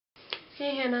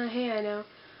Hey Hannah, hey AINO.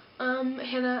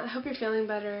 Hannah, I hope you're feeling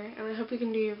better, and I hope you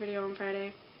can do your video on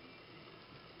Friday.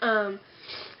 And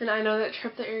I know that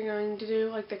trip that you're going to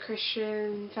do, like the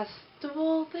Christian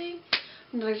festival thing,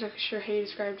 I'm not exactly sure how you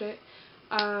described it.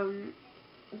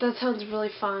 That sounds really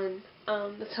fun.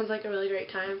 That sounds like a really great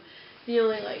time. The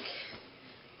only,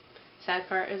 sad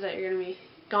part is that you're going to be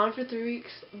gone for 3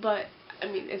 weeks, but, I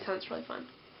mean, it sounds really fun.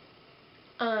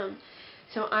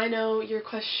 So I know your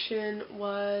question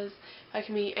was, if I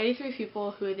can meet any 3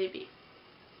 people, who would they be?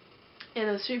 And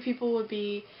those 3 people would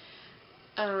be,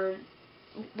 well,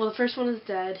 the first one is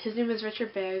dead. His name is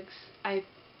Richard Biggs, I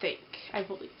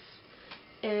believe.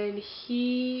 And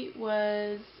he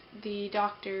was the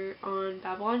doctor on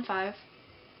Babylon 5,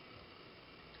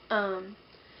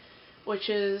 which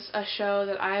is a show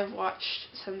that I've watched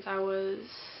since I was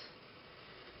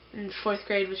in 4th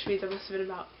grade, which means I must have been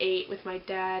about 8 with my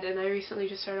dad, and I recently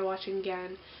just started watching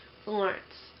again with Lawrence.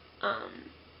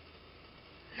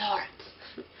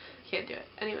 Can't do it.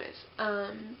 Anyways,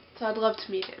 so I'd love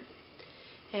to meet him.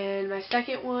 And my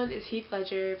second one is Heath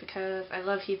Ledger, because I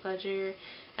love Heath Ledger,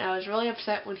 and I was really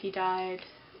upset when he died,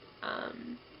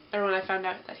 or when I found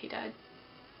out that he died.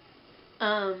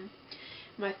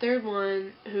 My third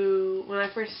one, who, when I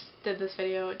first did this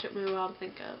video, it took me a while to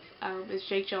think of, is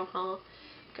Jake Gyllenhaal,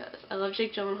 because I love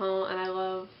Jake Gyllenhaal, and I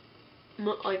love,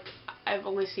 I've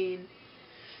only seen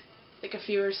a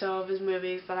few or so of his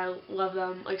movies, but I love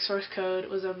them. Source Code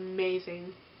was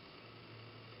amazing.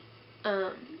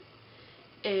 And,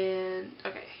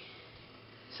 okay.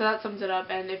 So that sums it up,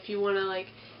 and if you want to,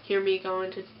 hear me go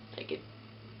into, a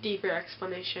deeper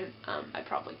explanation, I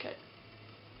probably could.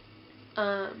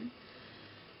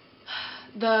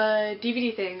 The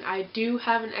DVD thing, I do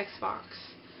have an Xbox,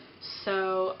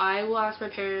 so I will ask my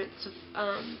parents to,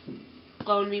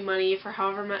 loan me money for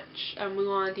however much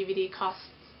Mulan DVD costs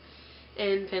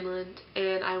in Finland,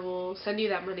 and I will send you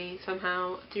that money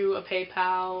somehow through a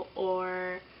PayPal,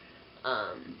 or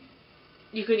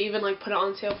you could even put it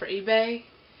on sale for eBay,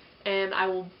 and I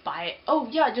will buy it. Oh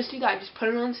yeah, just do that. Just put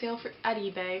it on sale at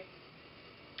eBay,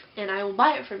 and I will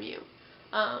buy it from you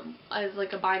as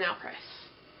a buy now price.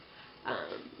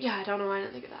 Yeah, I don't know why I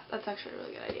didn't think of that. That's actually a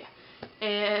really good idea.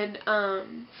 And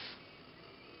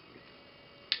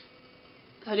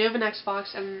so I do have an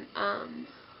Xbox, and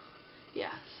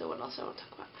yeah, so what else I want to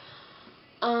talk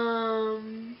about?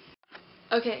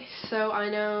 Okay, so I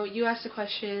know you asked a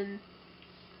question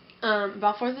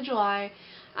about 4th of July,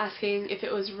 asking if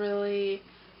it was really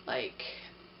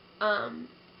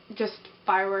just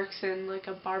fireworks and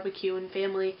a barbecue and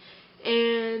family.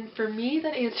 And for me,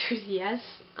 that answer is yes.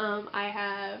 I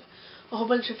have a whole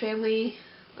bunch of family,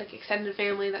 extended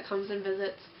family that comes and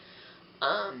visits.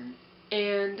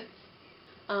 And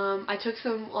I took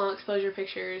some long exposure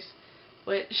pictures,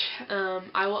 which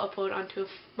I will upload onto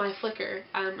my Flickr.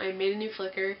 I made a new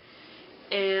Flickr,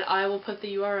 and I will put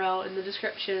the URL in the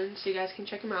description so you guys can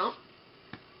check them out.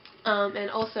 And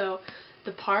also,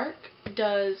 the park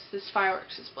does this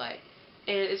fireworks display,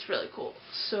 and it's really cool.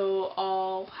 So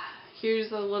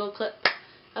here's a little clip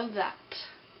of that.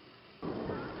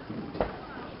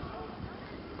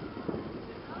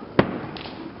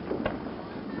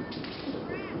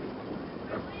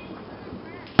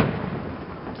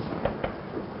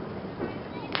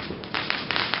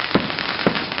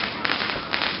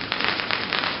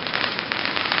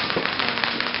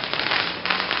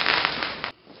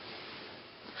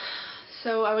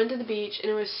 So I went to the beach,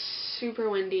 and it was super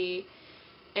windy,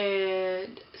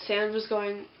 and sand was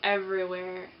going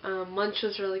everywhere. Lunch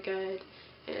was really good,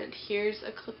 and here's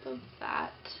a clip of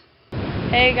that.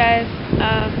 Hey guys,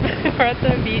 we're at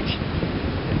the beach,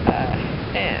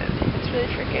 and it's really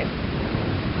freaking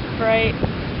bright.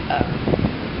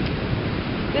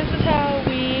 This is how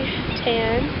we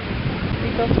tan.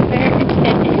 We both wear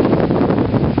tan.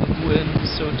 Wind is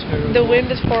so terrible. The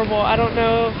wind is horrible. I don't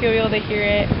know if you'll be able to hear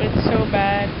it, but it's so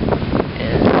bad.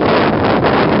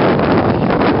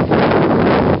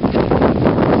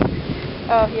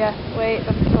 Oh yeah, wait,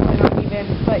 that's totally not even.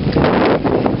 But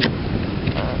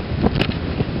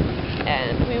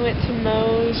and we went to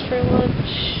Moe's for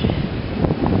lunch.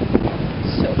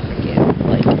 So freaking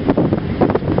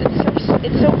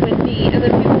it's so windy, and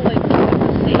then people pick up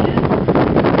the sand.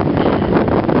 And,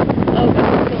 oh,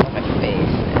 that's still on my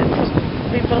face.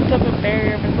 We built up a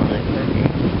barrier, but it's not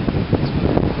working.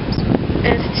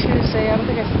 And it's Tuesday. I don't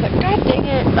think I said that. God dang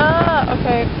it.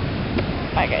 Okay.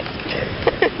 Bye, guys.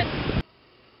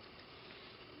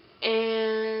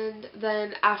 And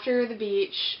then after the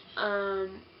beach,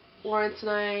 Lawrence and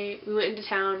I, we went into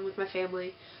town with my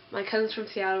family. My cousins from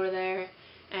Seattle were there,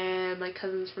 and my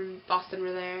cousins from Boston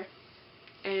were there.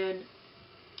 And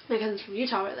My cousins from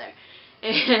Utah were there.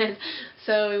 And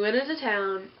so we went into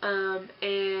town,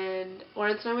 and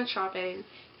Lawrence and I went shopping,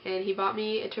 and he bought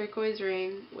me a turquoise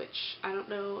ring, which I don't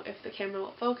know if the camera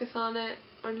will focus on it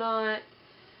or not,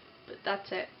 but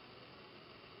that's it.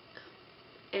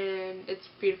 And it's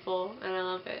beautiful, and I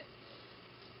love it.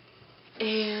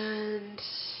 And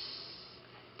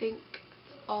I think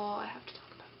that's all I have to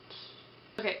talk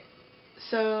about. Okay,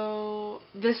 so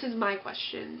this is my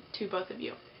question to both of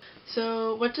you.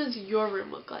 So what does your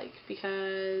room look like?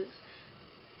 Because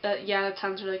yeah, that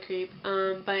sounds really creep.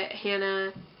 But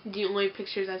Hannah, the only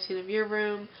pictures I've seen of your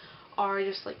room are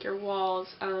just like your walls,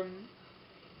 and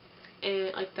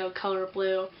like the color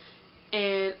blue.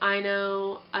 And I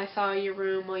know I saw your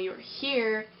room while you were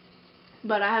here,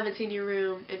 but I haven't seen your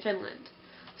room in Finland.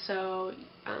 So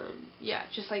yeah,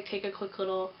 just like take a quick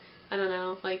little, I don't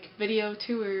know, like video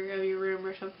tour of your room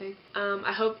or something.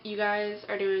 I hope you guys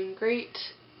are doing great.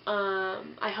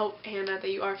 I hope, Hannah, that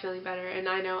you are feeling better, and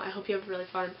I hope you have really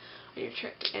fun on your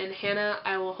trip. And Hannah,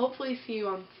 I will hopefully see you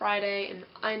on Friday, and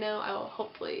I know I will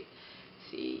hopefully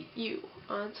see you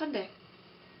on Sunday.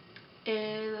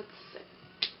 And that's it.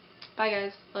 Bye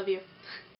guys, love you.